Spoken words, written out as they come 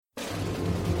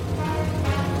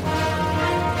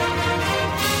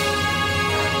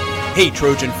Hey,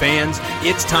 Trojan fans,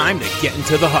 it's time to get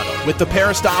into the huddle with the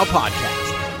Peristyle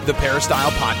Podcast. The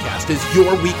Peristyle Podcast is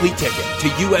your weekly ticket to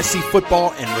USC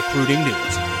football and recruiting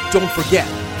news. Don't forget,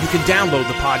 you can download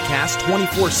the podcast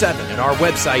 24/7 at our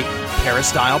website,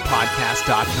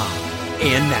 peristylepodcast.com.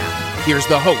 And now, here's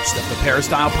the host of the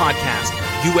Peristyle Podcast,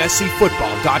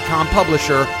 USCFootball.com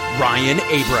publisher, Ryan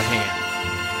Abraham.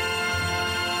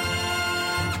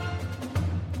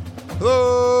 Hello,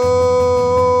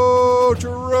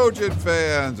 Trojan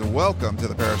fans, and welcome to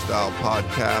the Peristyle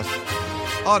Podcast.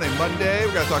 On a Monday,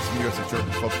 we're going to talk some USC Trojan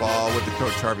football with the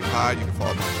Coach Harvey Hyde. You can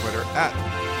follow him on Twitter at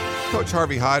Coach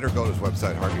Harvey Hyde, or go to his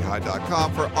website,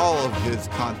 harveyhyde.com, for all of his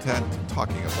content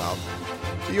talking about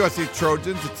the USC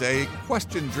Trojans. It's a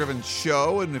question-driven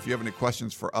show, and if you have any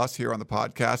questions for us here on the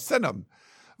podcast, send them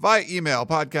via email,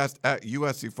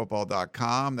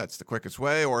 podcast@uscfootball.com. That's the quickest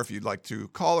way. Or if you'd like to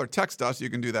call or text us, you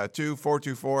can do that too,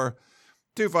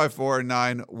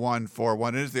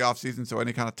 424-254-9141. It is the offseason, so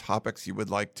any kind of topics you would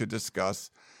like to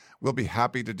discuss, we'll be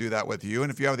happy to do that with you.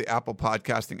 And if you have the Apple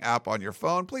Podcasting app on your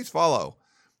phone, please follow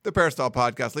the Peristyle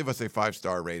Podcast. Leave us a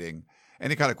 5-star rating.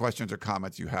 Any kind of questions or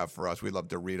comments you have for us, we'd love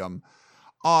to read them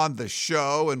on the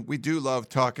show. And we do love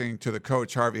talking to the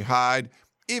Coach Harvey Hyde,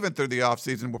 even through the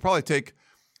offseason. We'll probably take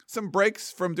some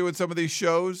breaks from doing some of these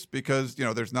shows because, you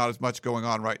know, there's not as much going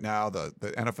on right now. The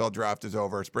NFL draft is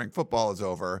over. Spring football is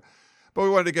over. But we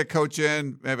wanted to get Coach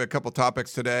in, maybe a couple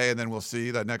topics today, and then we'll see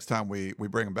that next time we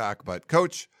bring him back. But,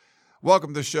 Coach,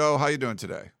 welcome to the show. How you doing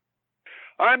today?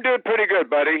 I'm doing pretty good,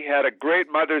 buddy. Had a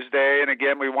great Mother's Day. And,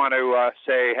 again, we want to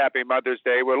say Happy Mother's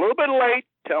Day. We're a little bit late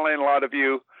telling a lot of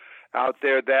you out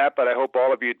there that, but I hope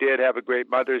all of you did have a great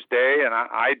Mother's Day, and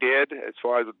I did, as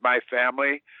far as with my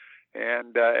family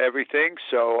and everything.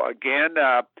 So, again,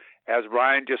 as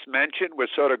Ryan just mentioned, we're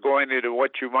sort of going into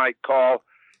what you might call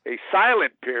a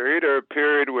silent period, or a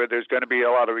period where there's going to be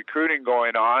a lot of recruiting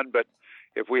going on. But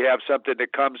if we have something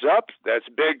that comes up that's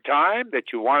big time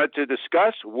that you wanted to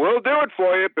discuss, we'll do it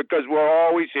for you because we're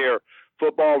always here.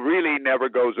 Football really never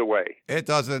goes away. It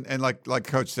doesn't. And like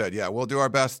Coach said, yeah, we'll do our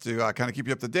best to kind of keep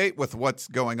you up to date with what's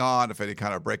going on, if any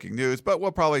kind of breaking news. But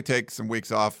we'll probably take some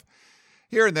weeks off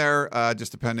here and there,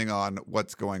 just depending on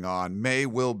what's going on. May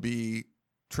will be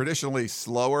traditionally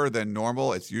slower than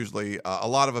normal. It's usually a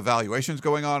lot of evaluations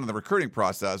going on in the recruiting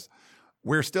process.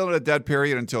 We're still in a dead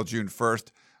period until June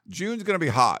 1st. June's going to be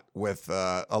hot with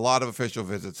a lot of official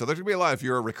visits. So there's going to be a lot. If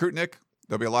you're a recruitnik,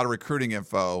 there'll be a lot of recruiting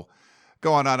info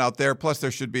going on out there. Plus,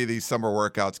 there should be these summer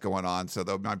workouts going on. So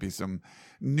there might be some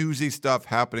newsy stuff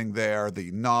happening there.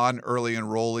 The non-early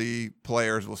enrollee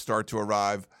players will start to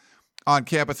arrive on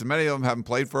campus, and many of them haven't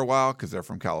played for a while because they're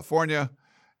from California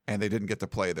and they didn't get to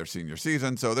play their senior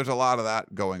season. So there's a lot of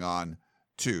that going on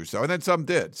too. So, and then some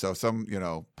did. So some,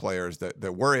 players that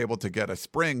were able to get a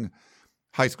spring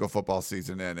high school football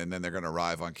season in, and then they're going to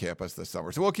arrive on campus this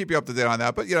summer. So we'll keep you up to date on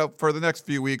that. But, for the next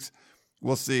few weeks,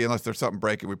 we'll see. Unless there's something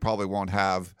breaking, we probably won't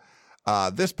have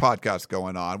this podcast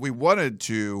going on. We wanted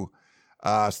to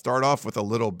start off with a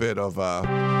little bit of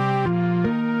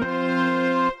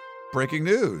breaking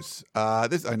news.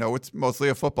 This, I know it's mostly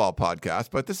a football podcast,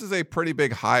 but this is a pretty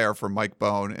big hire for Mike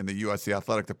Bohn in the USC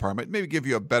Athletic Department. Maybe give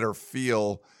you a better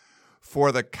feel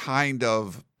for the kind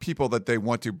of people that they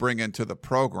want to bring into the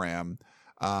program.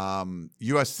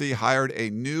 USC hired a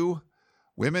new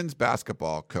women's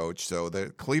basketball coach. So the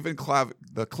Cleveland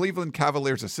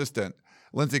Cavaliers assistant,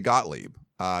 Lindsay Gottlieb,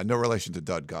 no relation to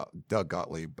Doug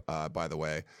Gottlieb, by the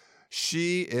way.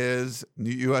 She is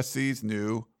USC's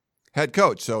new head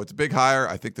coach. So it's a big hire.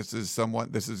 I think this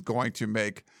is going to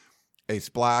make a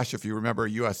splash. If you remember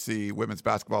USC women's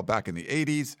basketball back in the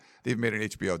 80s, they've made an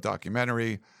HBO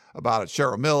documentary about it.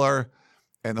 Cheryl Miller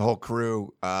and the whole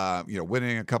crew,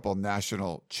 winning a couple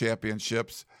national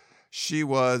championships. She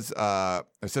was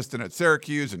assistant at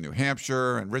Syracuse and New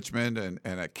Hampshire and Richmond and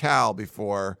at Cal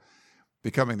before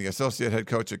becoming the associate head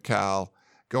coach at Cal,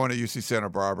 going to UC Santa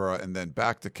Barbara, and then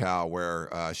back to Cal, where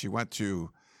she went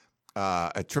to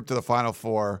a trip to the Final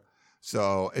Four.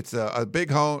 So it's a big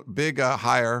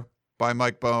hire by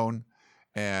Mike Bohn,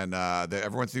 and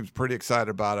everyone seems pretty excited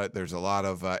about it. There's a lot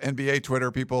of NBA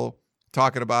Twitter people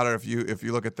talking about it. If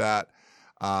you look at that,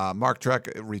 Mark Trek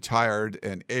retired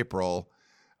in April.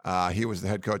 He was the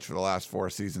head coach for the last 4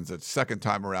 seasons. It's second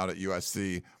time around at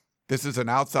USC. This is an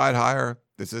outside hire.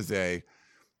 This is a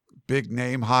big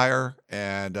name hire,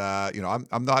 and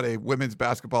I'm not a women's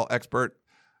basketball expert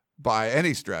by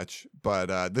any stretch,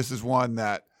 but this is one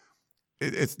that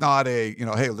it's not a,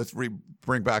 hey, let's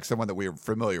bring back someone that we're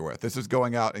familiar with. This is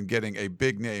going out and getting a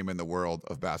big name in the world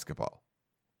of basketball.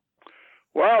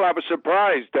 Well, I was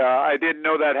surprised. I didn't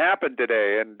know that happened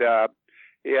today. And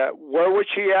Yeah, where was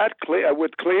she at?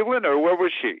 With Cleveland, or where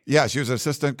was she? Yeah, she was an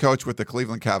assistant coach with the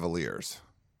Cleveland Cavaliers.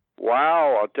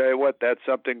 Wow, I'll tell you what, that's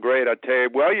something great. I'll tell you,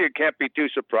 well, you can't be too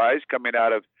surprised coming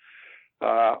out of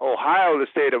Ohio, the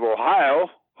state of Ohio,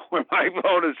 where Mike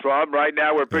Bone is from. Right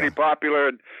now, we're pretty popular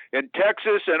in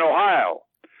Texas and Ohio.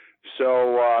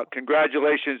 So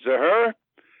congratulations to her.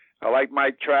 I like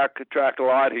Mike Track a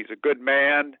lot. He's a good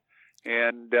man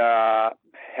and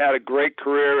had a great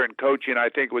career in coaching. I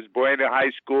think it was Buena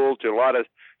High School to a lot of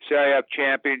CIF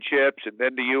championships, and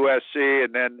then to USC,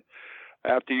 and then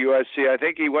after USC, I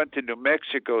think he went to New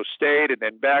Mexico State and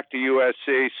then back to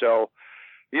USC. So,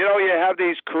 you know, you have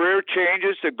these career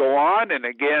changes to go on. And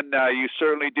again, you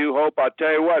certainly do hope. I'll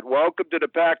tell you what, welcome to the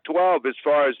Pac-12 as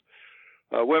far as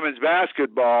women's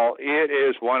basketball. It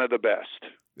is one of the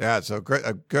best. Yeah, so great,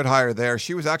 a good hire there.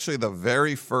 She was actually the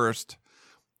very first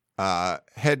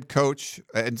head coach,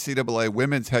 NCAA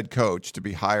women's head coach, to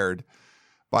be hired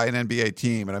by an NBA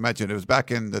team. And I mentioned it was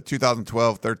back in the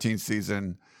 2012-13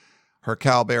 season. Her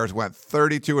Cal Bears went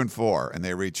 32-4, and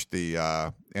they reached the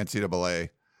NCAA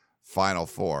Final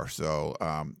Four. So,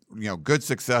 you know, good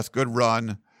success, good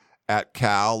run at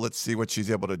Cal. Let's see what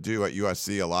she's able to do at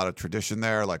USC. A lot of tradition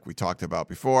there, like we talked about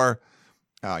before.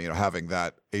 You know, having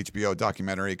that HBO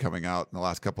documentary coming out in the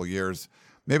last couple of years,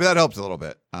 maybe that helps a little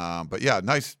bit. But yeah,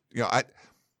 nice. You know,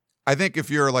 I think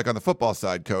if you're like on the football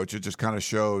side, Coach, it just kind of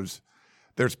shows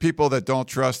there's people that don't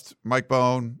trust Mike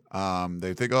Bone.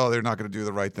 They think, oh, they're not going to do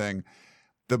the right thing.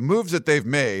 The moves that they've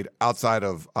made outside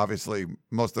of, obviously,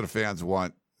 most of the fans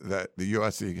want that the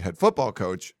USC head football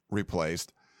coach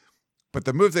replaced. But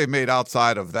the moves they've made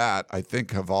outside of that, I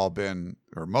think, have all been,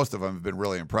 or most of them have been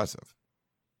really impressive.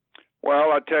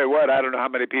 Well, I'll tell you what, I don't know how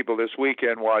many people this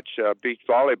weekend watch beach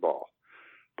volleyball,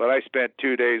 but I spent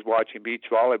 2 days watching beach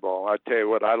volleyball. I'll tell you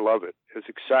what, I love it. It's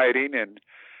exciting, and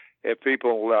if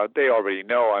people, they already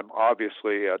know,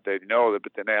 they know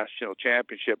that the national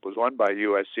championship was won by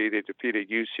USC. They defeated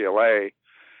UCLA.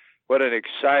 What an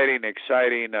exciting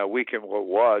weekend it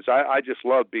was. I just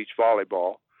love beach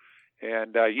volleyball.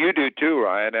 And you do too,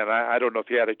 Ryan, and I don't know if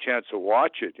you had a chance to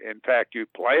watch it. In fact, you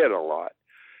play it a lot.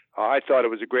 I thought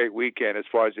it was a great weekend as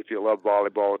far as if you love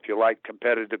volleyball, if you like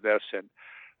competitiveness. And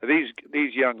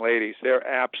these young ladies, they're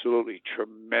absolutely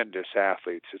tremendous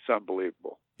athletes. It's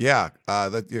unbelievable. Yeah,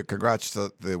 congrats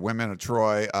to the women of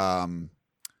Troy.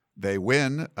 They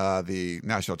win the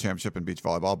national championship in beach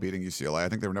volleyball, beating UCLA. I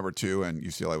think they were number 2, and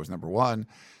UCLA was number 1.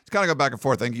 It's kind of go back and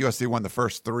forth. I think USC won the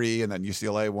first 3, and then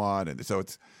UCLA won, and so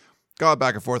it's gone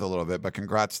back and forth a little bit. But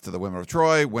congrats to the women of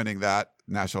Troy winning that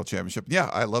national championship. Yeah,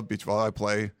 I love beach volleyball. I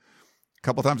play a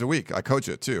couple times a week. I coach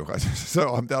it too,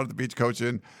 so I'm down at the beach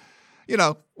coaching. You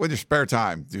know, when your spare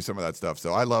time, do some of that stuff.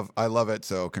 So I love it.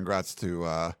 So congrats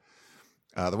to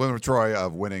the women of Troy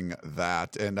of winning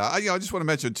that. And I just want to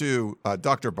mention too,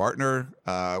 Dr. Bartner.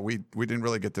 We didn't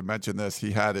really get to mention this.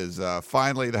 He had his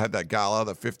finally they had that gala,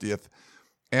 the 50th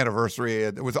anniversary.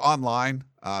 It was online,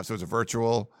 so it was a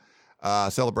virtual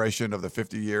celebration of the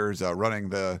 50 years running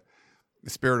the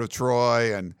Spirit of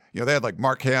Troy. And they had like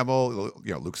Mark Hamill,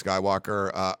 Luke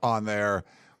Skywalker on there.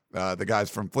 The guys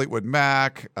from Fleetwood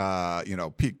Mac,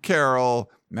 Pete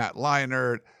Carroll, Matt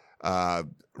Leinart,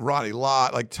 Ronnie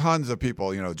Lott, like tons of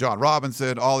people, John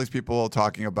Robinson, all these people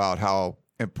talking about how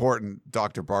important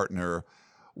Dr. Bartner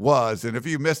was. And if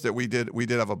you missed it, we did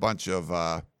have a bunch of,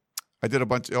 I did a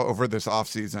bunch over this off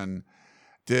season,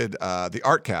 did the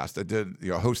Artcast. I did,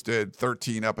 hosted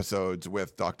 13 episodes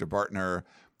with Dr. Bartner,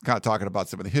 kind of talking about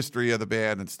some of the history of the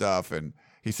band and stuff. And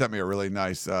he sent me a really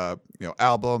nice,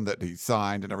 album that he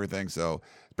signed and everything. So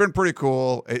it's been pretty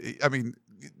cool. I mean,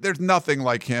 there's nothing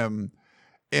like him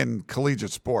in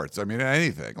collegiate sports. I mean,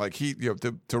 anything like he,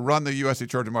 to run the USC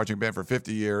Trojan Marching Band for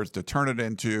 50 years, to turn it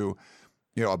into,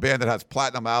 a band that has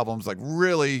platinum albums, like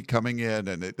really coming in,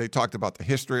 and they talked about the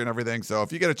history and everything. So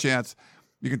if you get a chance,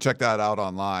 you can check that out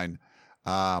online.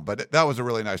 But that was a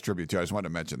really nice tribute too. I just wanted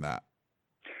to mention that.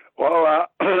 Well,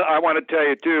 I want to tell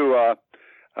you too,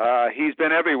 he's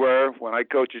been everywhere. When I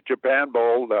coached at Japan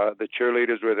Bowl, the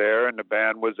cheerleaders were there and the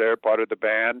band was there, part of the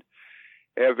band.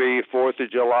 Every 4th of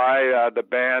July, the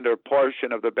band or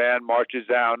portion of the band marches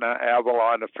down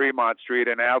Avalon, Fremont Street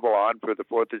in Avalon for the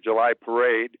 4th of July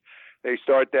parade. They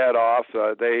start that off.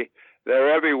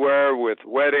 They're everywhere with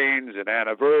weddings and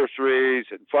anniversaries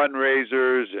and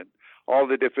fundraisers and all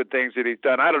the different things that he's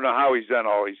done. I don't know how he's done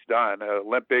all he's done.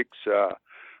 Olympics,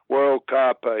 World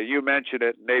Cup, you mentioned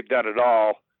it, and they've done it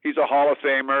all. He's a Hall of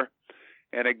Famer.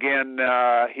 And again,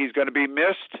 he's going to be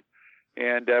missed.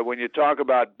 And when you talk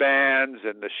about bands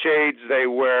and the shades they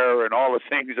wear and all the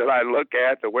things that I look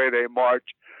at, the way they march,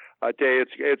 I tell you,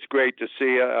 it's great to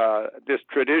see this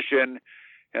tradition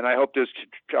and I hope this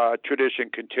tradition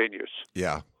continues.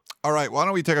 Yeah. All right. Why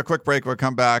don't we take a quick break? We'll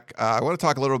come back. I want to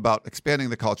talk a little about expanding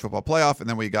the college football playoff, and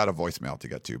then we got a voicemail to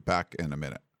get to. Back in a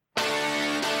minute.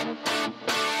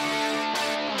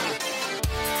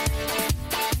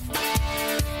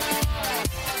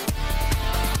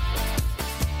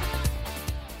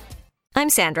 I'm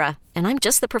Sandra, and I'm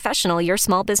just the professional your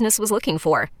small business was looking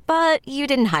for. But you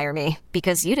didn't hire me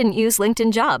because you didn't use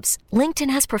LinkedIn Jobs.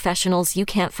 LinkedIn has professionals you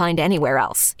can't find anywhere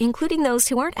else, including those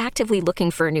who aren't actively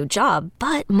looking for a new job,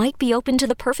 but might be open to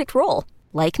the perfect role,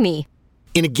 like me.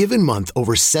 In a given month,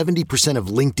 over 70% of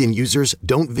LinkedIn users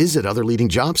don't visit other leading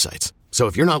job sites. So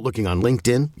if you're not looking on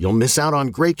LinkedIn, you'll miss out on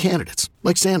great candidates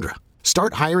like Sandra.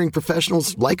 Start hiring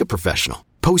professionals like a professional.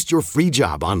 Post your free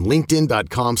job on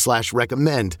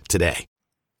linkedin.com/recommend today.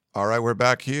 All right, we're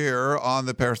back here on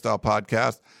the Peristyle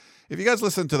Podcast. If you guys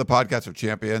listen to the Podcast of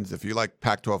Champions, if you like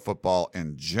Pac-12 football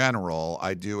in general,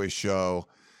 I do a show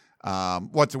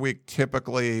once a week,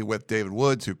 typically with David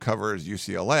Woods, who covers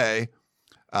UCLA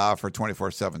for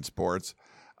 24/7 Sports.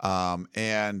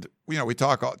 And, you know, we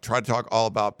try to talk all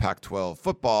about Pac-12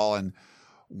 football. And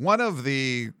one of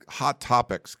the hot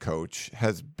topics, Coach,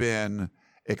 has been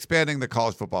expanding the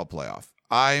college football playoff.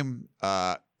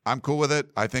 I'm cool with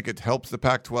it. I think it helps the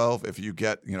Pac-12 if you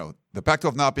get, you know, the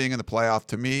Pac-12 not being in the playoff,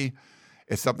 to me,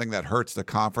 is something that hurts the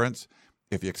conference.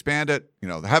 If you expand it, you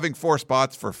know, having 4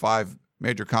 spots for 5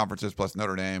 major conferences plus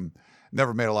Notre Dame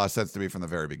never made a lot of sense to me from the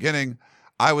very beginning.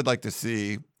 I would like to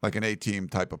see like an 8-team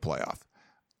type of playoff.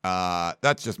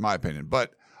 That's just my opinion.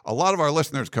 But a lot of our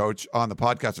listeners, Coach, on the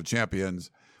Podcast of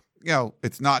Champions, you know,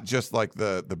 it's not just like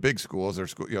the big schools or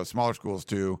smaller schools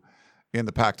too. In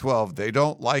the Pac-12, they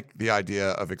don't like the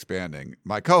idea of expanding.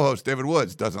 My co-host, David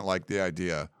Woods, doesn't like the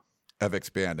idea of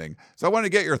expanding. So I want to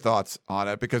get your thoughts on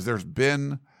it because there's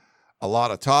been a lot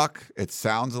of talk. It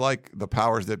sounds like the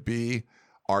powers that be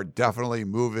are definitely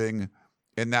moving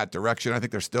in that direction. I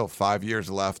think there's still 5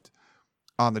 years left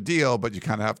on the deal, but you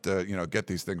kind of have to, you know, get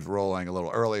these things rolling a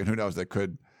little early. And who knows, they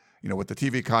could, you know, with the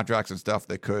TV contracts and stuff,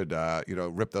 they could,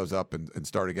 rip those up and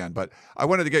start again. But I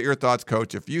wanted to get your thoughts,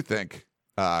 Coach, if you think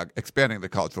expanding the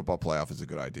college football playoff is a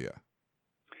good idea.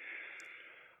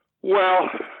 Well,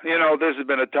 you know, this has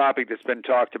been a topic that's been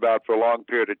talked about for a long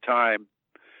period of time.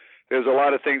 There's a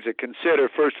lot of things to consider.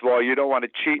 First of all, you don't want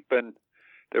to cheapen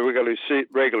the regular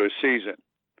season.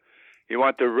 You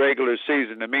want the regular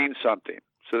season to mean something,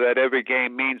 so that every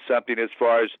game means something as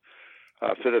far as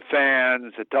for the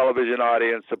fans, the television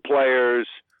audience, the players,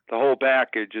 the whole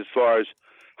package. As far as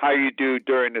how you do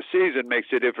during the season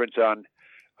makes a difference on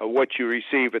what you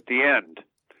receive at the end.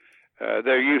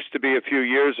 There used to be a few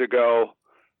years ago,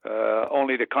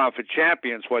 only the conference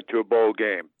champions went to a bowl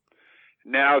game.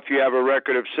 Now, if you have a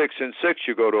record of 6-6,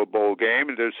 you go to a bowl game,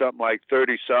 and there's something like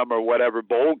 30-some or whatever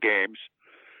bowl games,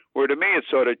 where to me it's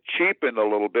sort of cheapened a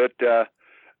little bit. The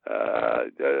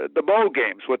bowl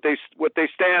games, what they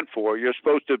stand for. You're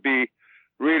supposed to be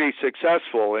really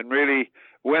successful and really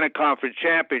win a conference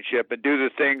championship and do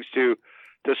the things to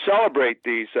celebrate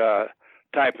these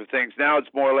type of things. Now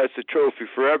it's more or less a trophy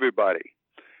for everybody.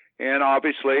 And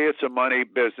obviously it's a money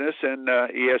business, and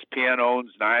ESPN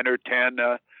owns 9 or 10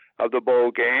 of the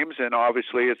bowl games, and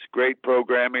obviously it's great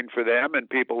programming for them, and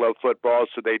people love football,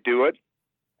 so they do it.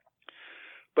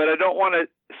 But I don't want to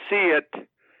see it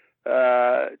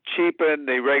cheapen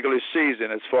the regular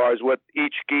season as far as what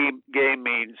each game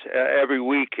means every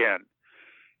weekend.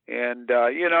 And,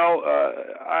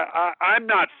 I'm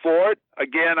not for it.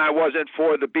 Again, I wasn't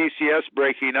for the BCS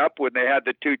breaking up when they had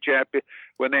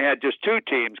when they had just 2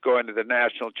 teams going to the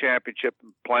national championship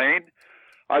and playing.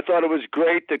 I thought it was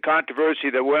great, the controversy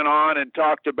that went on and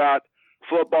talked about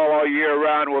football all year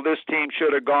round. Well, this team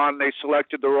should have gone. They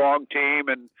selected the wrong team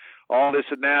and all this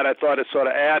and that. I thought it sort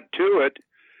of add to it.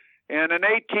 And an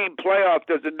 8-team playoff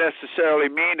doesn't necessarily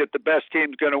mean that the best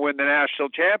team's going to win the national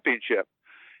championship.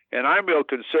 And I'm real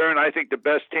concerned. I think the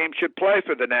best team should play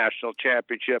for the national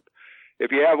championship.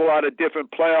 If you have a lot of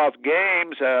different playoff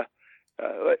games, all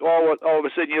of a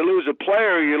sudden you lose a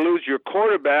player, you lose your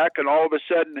quarterback, and all of a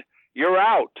sudden you're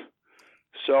out.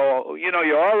 So, you know,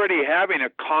 you're already having a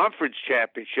conference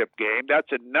championship game.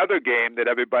 That's another game that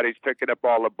everybody's picking up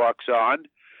all the bucks on.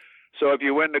 So if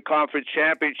you win the conference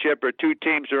championship or 2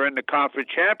 teams are in the conference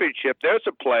championship, there's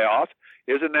a playoff.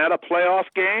 Isn't that a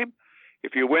playoff game?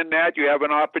 If you win that, you have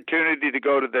an opportunity to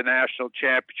go to the national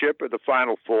championship or the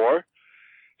Final Four.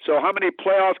 So how many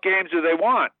playoff games do they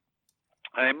want?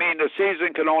 I mean, the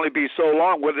season can only be so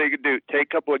long. What are they going to do? Take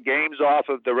a couple of games off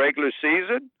of the regular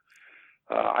season?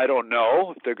 I don't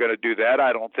know if they're going to do that.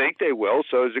 I don't think they will.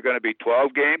 So is it going to be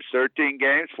 12 games, 13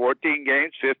 games, 14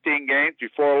 games, 15 games?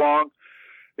 Before long,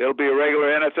 it'll be a regular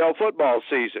NFL football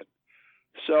season.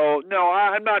 So, no,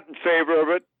 I'm not in favor of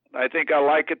it. I think I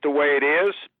like it the way it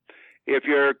is. If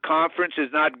your conference is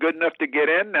not good enough to get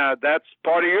in, that's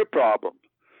part of your problem.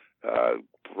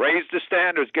 Raise the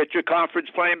standards, get your conference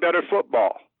playing better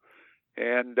football.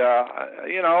 And,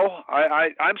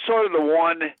 I'm sort of the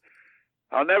one,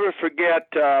 I'll never forget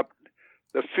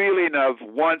the feeling of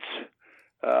once,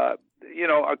 a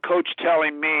coach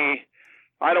telling me,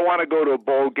 I don't want to go to a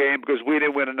bowl game because we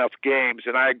didn't win enough games,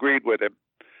 and I agreed with him.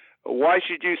 Why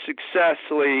should you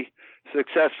successfully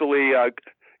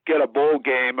get a bowl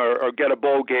game or get a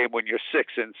bowl game when you're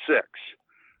 6-6?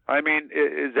 I mean,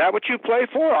 is that what you play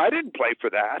for? I didn't play for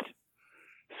that.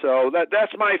 So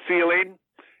that's my feeling.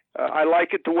 I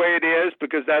like it the way it is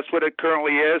because that's what it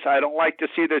currently is. I don't like to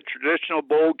see the traditional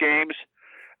bowl games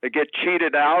get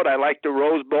cheated out. I like the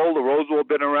Rose Bowl. The Rose Bowl has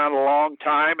been around a long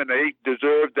time, and they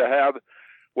deserve to have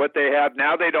what they have.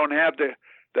 Now they don't have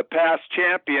the past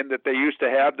champion that they used to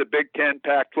have, the Big Ten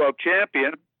Pac-12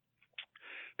 champion,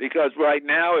 because right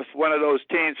now if one of those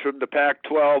teams from the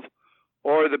Pac-12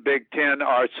 or the Big Ten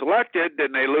are selected,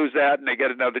 then they lose that and they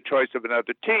get another choice of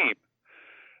another team.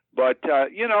 But,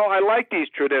 I like these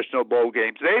traditional bowl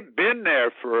games. They've been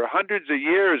there for hundreds of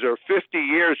years or 50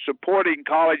 years supporting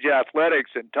college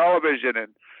athletics and television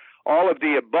and all of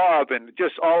the above, and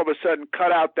just all of a sudden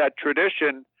cut out that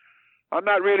tradition. I'm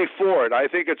not really for it. I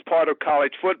think it's part of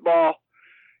college football,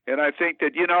 and I think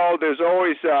that, there's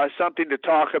always something to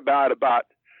talk about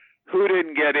who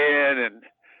didn't get in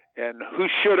and who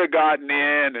should have gotten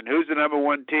in and who's the number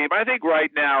one team. I think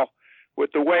right now,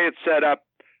 with the way it's set up,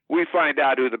 we find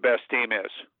out who the best team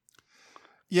is.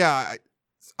 Yeah,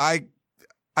 I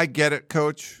get it,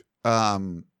 Coach.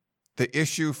 The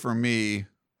issue for me,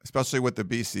 especially with the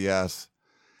BCS,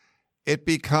 it's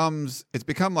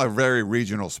become a very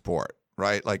regional sport,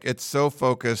 right? Like it's so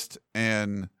focused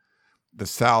in the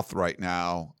South right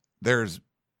now. There's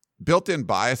built-in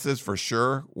biases for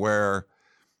sure, where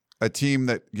a team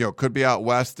that could be out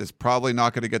west is probably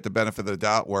not going to get the benefit of the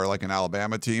doubt, where like an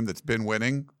Alabama team that's been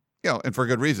winning, and for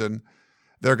good reason,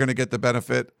 they're going to get the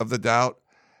benefit of the doubt.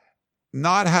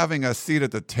 Not having a seat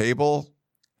at the table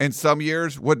in some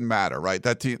years wouldn't matter, right?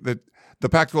 That team, the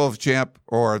Pac-12 champ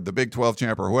or the Big 12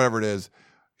 champ or whoever it is,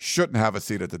 shouldn't have a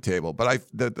seat at the table. But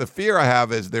the fear I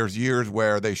have is there's years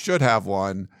where they should have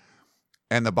one,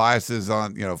 and the biases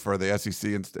on for the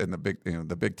SEC and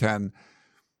the Big Ten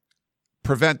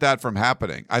prevent that from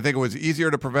happening. I think it was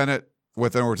easier to prevent it when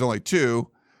there was only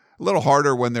 2, a little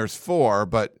harder when there's 4,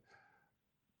 but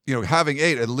having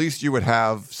 8, at least you would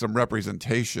have some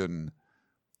representation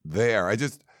there.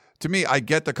 To me, I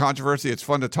get the controversy. It's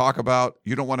fun to talk about.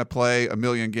 You don't want to play a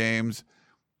million games.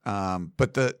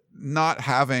 But the not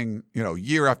having,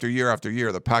 year after year after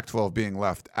year, the Pac-12 being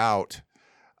left out.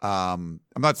 I'm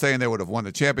not saying they would have won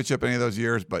the championship any of those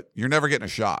years, but you're never getting a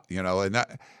shot, and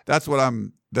that's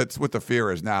what the fear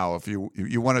is now. If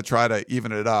you want to try to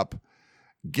even it up,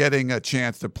 getting a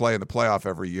chance to play in the playoff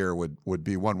every year would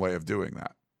be one way of doing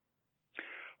that.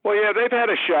 Well, yeah, they've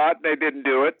had a shot. They didn't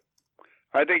do it.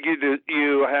 I think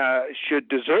you should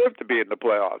deserve to be in the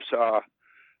playoffs.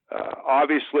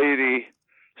 Obviously, the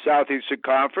Southeastern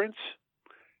Conference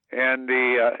and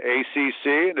the ACC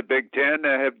and the Big Ten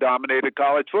have dominated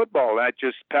college football. That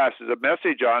just passes a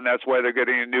message on. That's why they're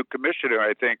getting a new commissioner,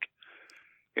 I think,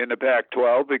 in the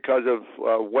Pac-12 because of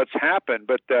what's happened.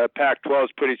 But the Pac-12 is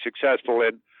pretty successful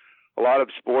in a lot of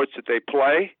sports that they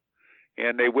play,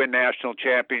 and they win national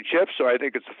championships. So I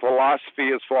think it's a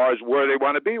philosophy as far as where they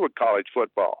want to be with college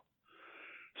football.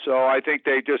 So I think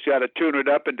they just got to tune it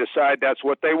up and decide that's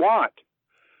what they want.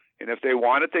 And if they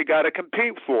want it, they got to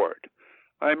compete for it.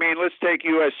 I mean, let's take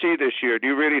USC this year. Do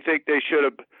you really think they should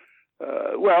have?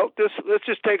 Let's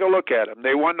just take a look at them.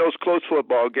 They won those close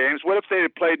football games. What if they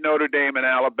had played Notre Dame and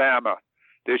Alabama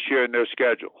this year in their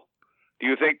schedule? Do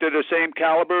you think they're the same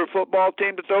caliber of football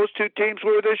team that those two teams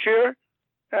were this year?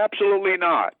 Absolutely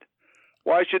not.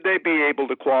 Why should they be able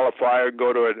to qualify or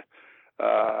go to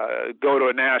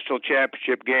a national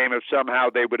championship game if somehow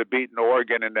they would have beaten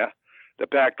Oregon in the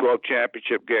Pac-12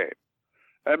 championship game?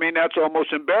 I mean, that's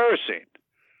almost embarrassing.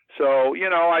 So,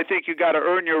 I think you got to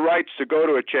earn your rights to go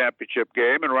to a championship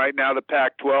game. And right now the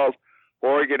Pac-12,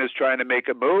 Oregon is trying to make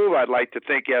a move. I'd like to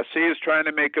think SC is trying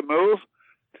to make a move.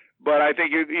 But I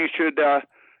think you should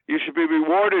be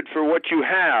rewarded for what you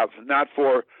have, not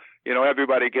for,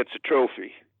 everybody gets a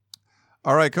trophy.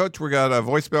 All right, Coach, we got a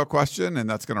voicemail question, and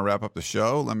that's going to wrap up the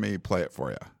show. Let me play it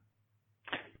for you.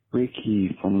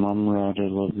 Ricky from Mumrod. I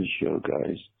love the show,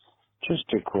 guys. Just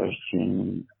a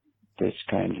question that's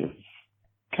kind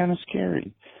of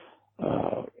scary.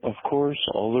 Of course,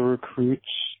 all the recruits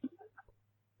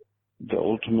the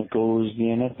ultimate goal is the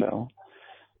NFL.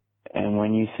 And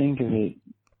when you think of it,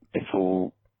 if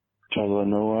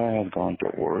Talanoa had gone to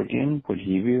Oregon, would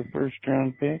he be a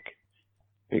first-round pick?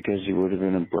 Because he would have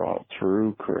been brought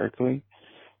through correctly.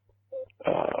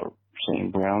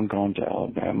 St. Brown gone to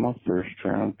Alabama,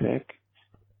 first-round pick.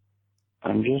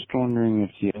 I'm just wondering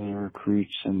if the other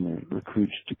recruits and the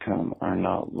recruits to come are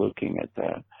not looking at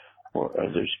that, or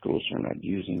other schools are not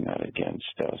using that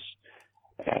against us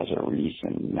as a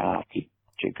reason not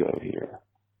to go here.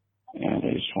 And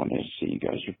I just wanted to see you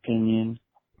guys' opinion.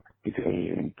 You guys are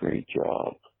doing a great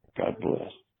job. God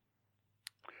bless.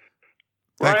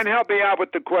 Ryan, help me out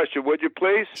with the question, would you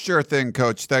please? Sure thing,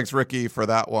 Coach. Thanks, Ricky, for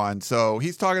that one. So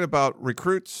he's talking about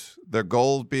recruits, their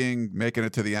goal being making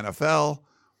it to the NFL.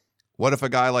 What if a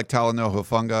guy like Talanoa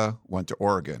Hufanga went to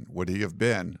Oregon? Would he have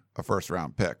been a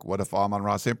first-round pick? What if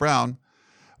Amon-Ra St. Brown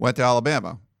went to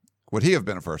Alabama? Would he have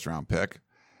been a first-round pick?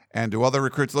 And do other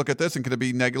recruits look at this, and could it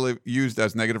be used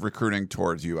as negative recruiting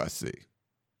towards USC?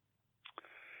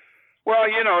 Well,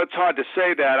 it's hard to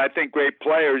say that. I think great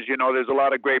players, there's a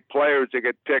lot of great players that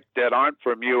get picked that aren't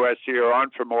from USC or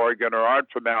aren't from Oregon or aren't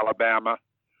from Alabama.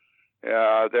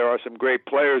 There are some great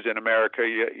players in America.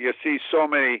 You see so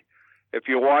many. If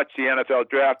you watch the NFL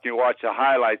draft and you watch the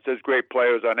highlights, there's great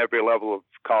players on every level of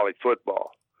college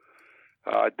football.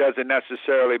 It doesn't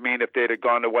necessarily mean if they'd have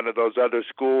gone to one of those other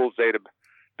schools, they'd have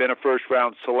been a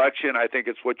first-round selection. I think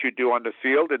it's what you do on the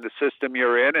field and the system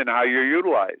you're in and how you're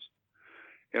utilized,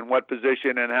 in what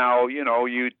position and how, you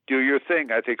do your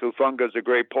thing. I think Hufanga's a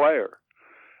great player.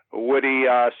 Would he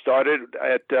started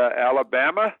at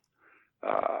Alabama?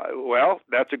 Well,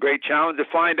 that's a great challenge to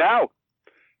find out.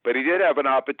 But he did have an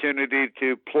opportunity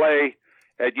to play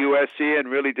at USC and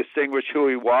really distinguish who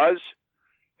he was,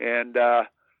 and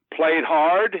played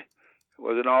hard,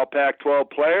 was an all Pac-12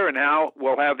 player, and now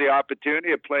will have the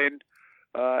opportunity of playing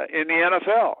in the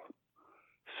NFL.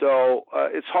 So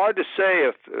it's hard to say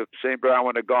if St. Brown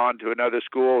would have gone to another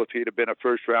school, if he'd have been a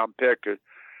first-round pick,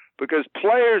 because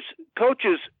players,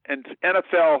 coaches, and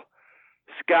NFL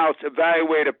scouts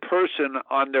evaluate a person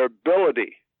on their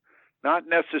ability, not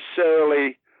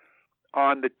necessarily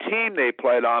on the team they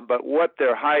played on, but what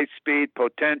their high-speed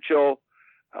potential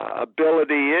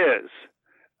ability is.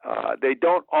 They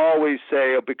don't always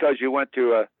say, because you went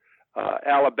to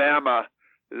Alabama,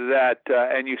 that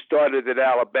and you started at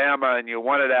Alabama and you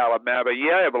won at Alabama.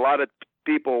 Yeah, a lot of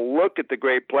people look at the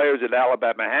great players that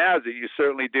Alabama has, and you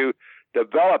certainly do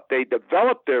develop. They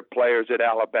develop their players at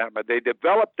Alabama. They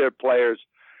develop their players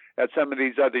at some of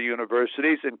these other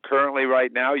universities, and currently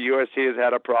right now USC has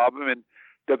had a problem in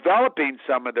developing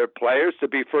some of their players to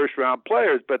be first-round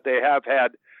players, but they have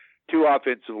had 2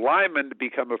 offensive linemen to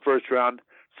become a first-round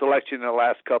selection in the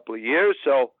last couple of years.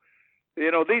 So,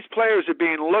 these players are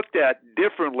being looked at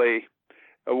differently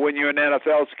when you're an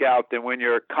NFL scout than when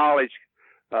you're a college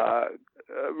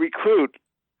recruit.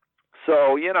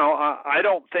 So, I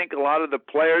don't think a lot of the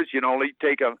players,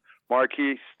 take a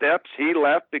Marquis Steps. He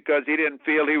left because he didn't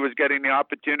feel he was getting the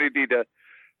opportunity to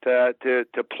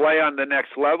play on the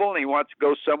next level, and he wants to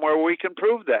go somewhere where we can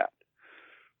prove that.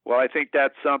 Well, I think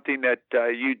that's something that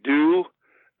you do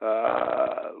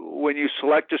when you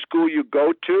select a school you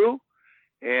go to,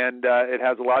 and it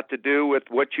has a lot to do with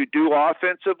what you do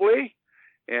offensively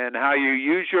and how you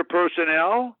use your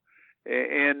personnel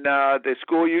in the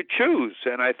school you choose.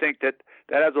 And I think that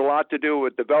has a lot to do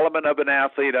with development of an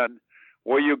athlete on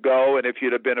where you go and if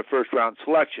you'd have been a first-round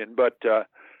selection. But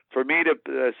for me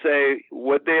to say,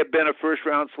 would they have been a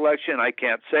first-round selection, I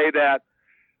can't say that,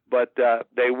 but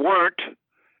they weren't,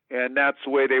 and that's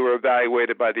the way they were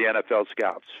evaluated by the NFL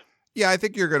scouts. Yeah, I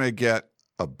think you're going to get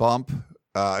a bump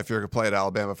if you're going to play at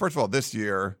Alabama. First of all, this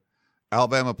year,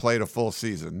 Alabama played a full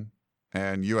season,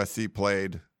 and USC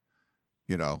played,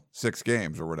 6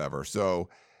 games or whatever. So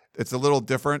it's a little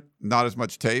different, not as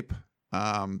much tape,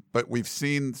 but we've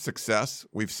seen success.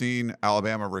 We've seen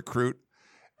Alabama recruit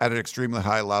at an extremely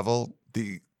high level.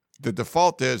 The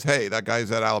default is, hey, that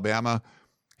guy's at Alabama,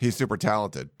 he's super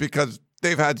talented, because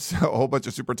they've had a whole bunch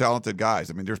of super talented guys.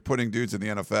 I mean, they're putting dudes in the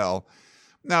NFL.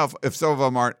 Now, if some of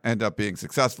them end up being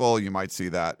successful, you might see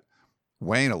that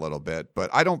wane a little bit. But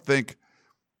I don't think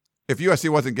if USC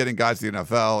wasn't getting guys to the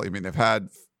NFL, I mean, they've had,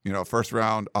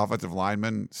 first-round offensive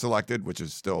linemen selected, which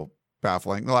is still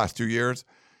baffling. The last 2 years,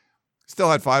 still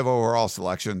had 5 overall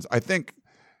selections. I think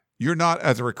you're not,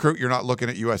 as a recruit, you're not looking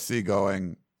at USC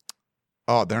going,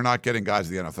 oh, they're not getting guys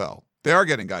to the NFL. They are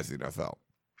getting guys to the NFL.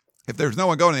 If there's no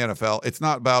one going to the NFL, it's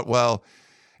not about, well,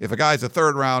 if a guy's a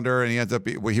third rounder and he ends up,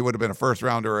 he would have been a first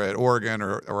rounder at Oregon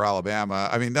or Alabama.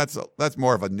 I mean, that's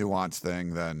more of a nuanced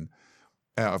thing than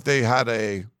if they had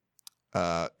a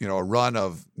a run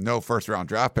of no first-round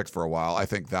draft picks for a while, I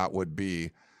think that would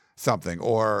be something.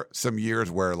 Or some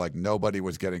years where like nobody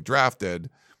was getting drafted,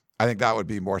 I think that would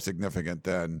be more significant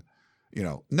than,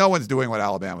 no one's doing what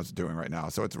Alabama's doing right now.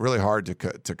 So it's really hard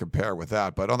to compare with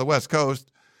that. But on the West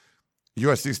Coast,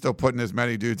 USC's still putting as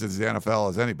many dudes into the NFL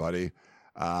as anybody,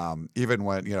 even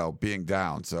when, being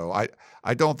down. So I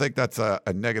don't think that's a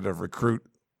negative recruit.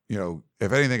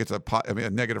 If anything, it's a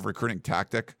negative recruiting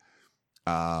tactic.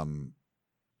 Is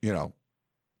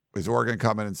Oregon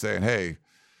coming and saying, hey,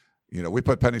 we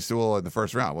put Penny Sewell in the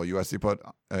first round. Well, USC put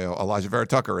Elijah Vera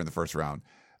Tucker in the first round.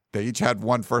 They each had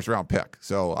one first-round pick.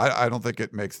 So I don't think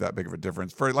it makes that big of a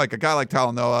difference. For like a guy like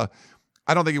Talanoa,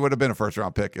 I don't think he would have been a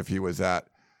first-round pick if he was at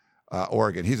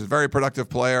Oregon. He's a very productive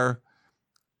player.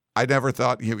 I never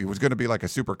thought he was going to be like a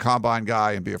super combine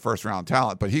guy and be a first-round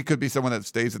talent, but he could be someone that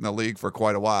stays in the league for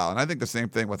quite a while. And I think the same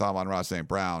thing with Amon-Ra St.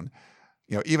 Brown.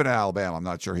 Even at Alabama, I'm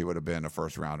not sure he would have been a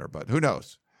first-rounder, but who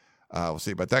knows? We'll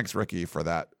see. But thanks, Ricky, for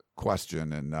that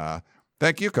question. And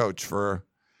thank you, Coach, for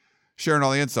sharing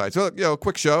all the insights. So,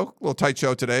 quick show, a little tight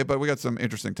show today, but we got some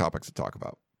interesting topics to talk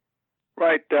about.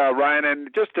 Right, Ryan,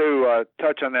 and just to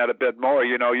touch on that a bit more,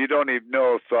 you don't even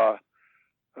know if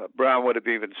Brown would have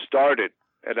even started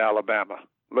at Alabama.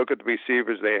 Look at the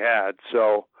receivers they had.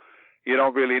 So you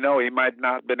don't really know. He might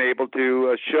not have been able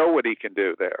to show what he can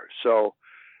do there. So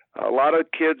a lot of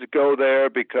kids go there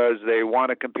because they want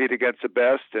to compete against the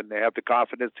best, and they have the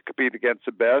confidence to compete against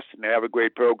the best, and they have a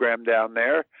great program down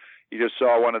there. You just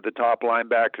saw one of the top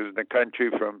linebackers in the country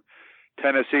from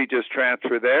Tennessee just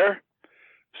transfer there.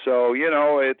 So,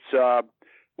 it's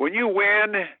when you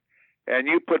win and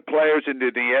you put players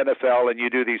into the NFL and you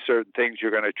do these certain things,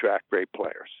 you're going to attract great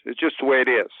players. It's just the way it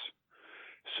is.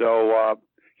 So,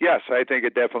 yes, I think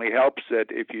it definitely helps that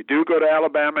if you do go to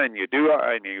Alabama and you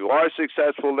are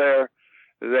successful there,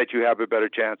 that you have a better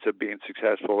chance of being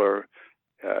successful or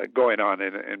going on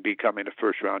and becoming a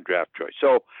first-round draft choice.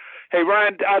 So, hey,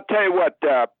 Ryan, I'll tell you what,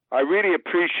 I really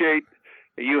appreciate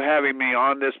you having me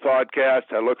on this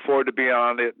podcast. I look forward to being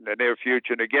on it in the near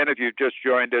future. And again, if you've just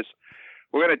joined us,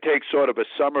 we're going to take sort of a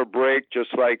summer break,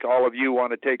 just like all of you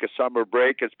want to take a summer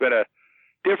break. It's been a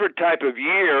different type of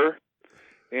year.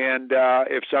 And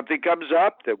if something comes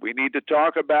up that we need to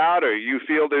talk about, or you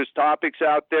feel there's topics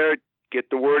out there, get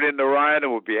the word into Ryan,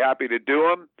 and we'll be happy to do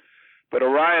them. But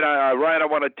Ryan, I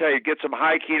want to tell you, get some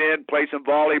hiking in, play some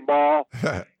volleyball,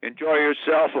 enjoy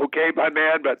yourself, okay, my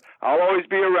man? But I'll always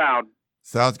be around.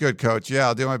 Sounds good, Coach. Yeah,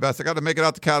 I'll do my best. I got to make it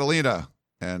out to Catalina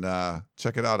and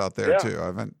check it out there too. I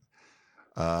haven't.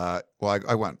 I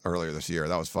went earlier this year.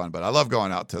 That was fun, but I love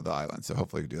going out to the island. So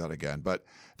hopefully we do that again. But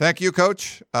thank you,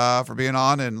 Coach, for being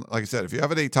on. And like I said, if you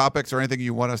have any topics or anything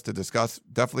you want us to discuss,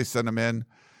 definitely send them in,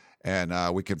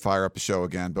 and we can fire up the show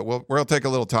again. But we'll take a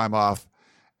little time off.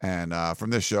 And from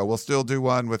this show, we'll still do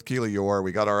one with Keely Eure.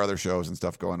 We got our other shows and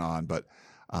stuff going on, but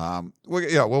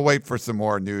we'll wait for some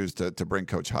more news to bring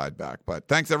Coach Hyde back. But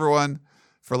thanks everyone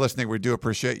for listening. We do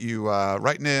appreciate you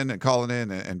writing in and calling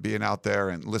in and being out there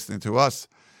and listening to us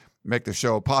make the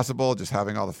show possible. Just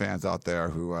having all the fans out there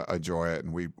who enjoy it,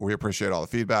 and we appreciate all the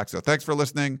feedback. So thanks for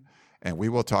listening, and we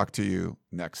will talk to you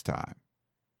next time.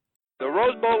 The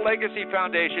Rose Bowl Legacy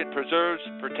Foundation preserves,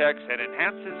 protects, and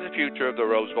enhances the future of the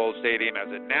Rose Bowl Stadium as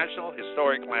a National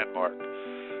Historic Landmark.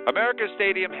 America's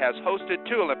Stadium has hosted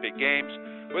 2 Olympic Games,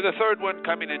 with a third one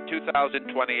coming in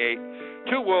 2028,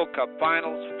 2 World Cup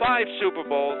Finals, 5 Super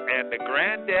Bowls, and the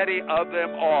granddaddy of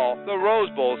them all, the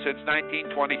Rose Bowl since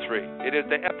 1923. It is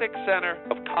the epic center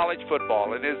of college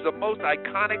football and is the most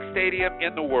iconic stadium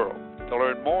in the world. To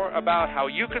learn more about how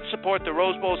you can support the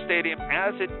Rose Bowl Stadium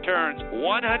as it turns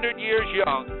 100 years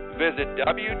young, visit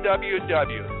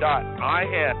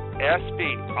www.inspire,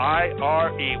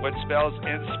 which spells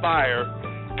inspire,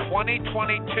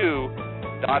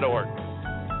 2022.org.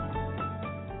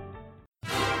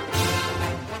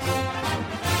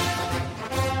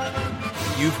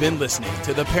 You've been listening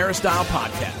to the Peristyle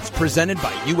Podcast, presented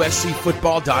by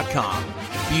USCFootball.com.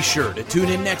 Be sure to tune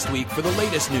in next week for the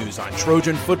latest news on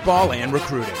Trojan football and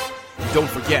recruiting. And don't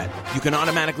forget, you can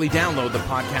automatically download the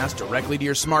podcast directly to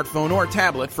your smartphone or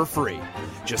tablet for free.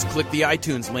 Just click the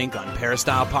iTunes link on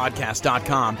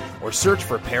PeristylePodcast.com or search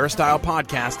for Peristyle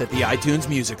Podcast at the iTunes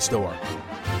Music Store.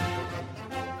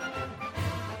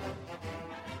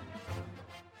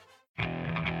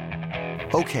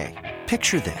 Okay,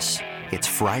 picture this. It's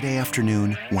Friday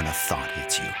afternoon when a thought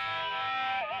hits you.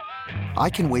 I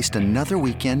can waste another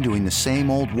weekend doing the same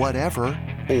old whatever,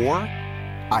 or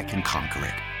I can conquer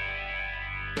it.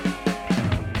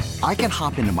 I can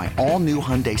hop into my all-new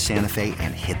Hyundai Santa Fe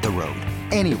and hit the road.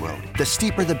 Any road. The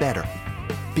steeper, the better.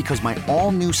 Because my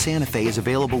all-new Santa Fe is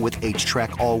available with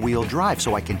H-Track all-wheel drive,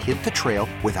 so I can hit the trail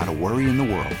without a worry in the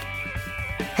world.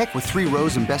 Heck, with 3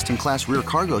 rows and best-in-class rear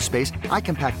cargo space, I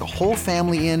can pack the whole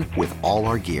family in with all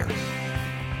our gear.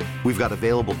 We've got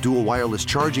available dual wireless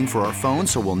charging for our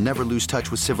phones, so we'll never lose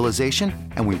touch with civilization,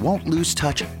 and we won't lose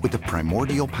touch with the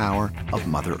primordial power of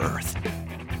Mother Earth.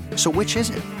 So which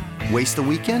is it? Waste the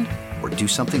weekend or do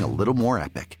something a little more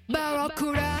epic?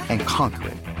 And conquer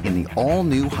it in the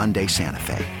all-new Hyundai Santa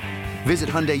Fe. Visit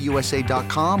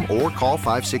HyundaiUSA.com or call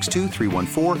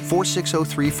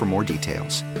 562-314-4603 for more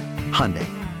details. Hyundai,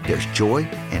 there's joy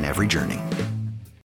in every journey.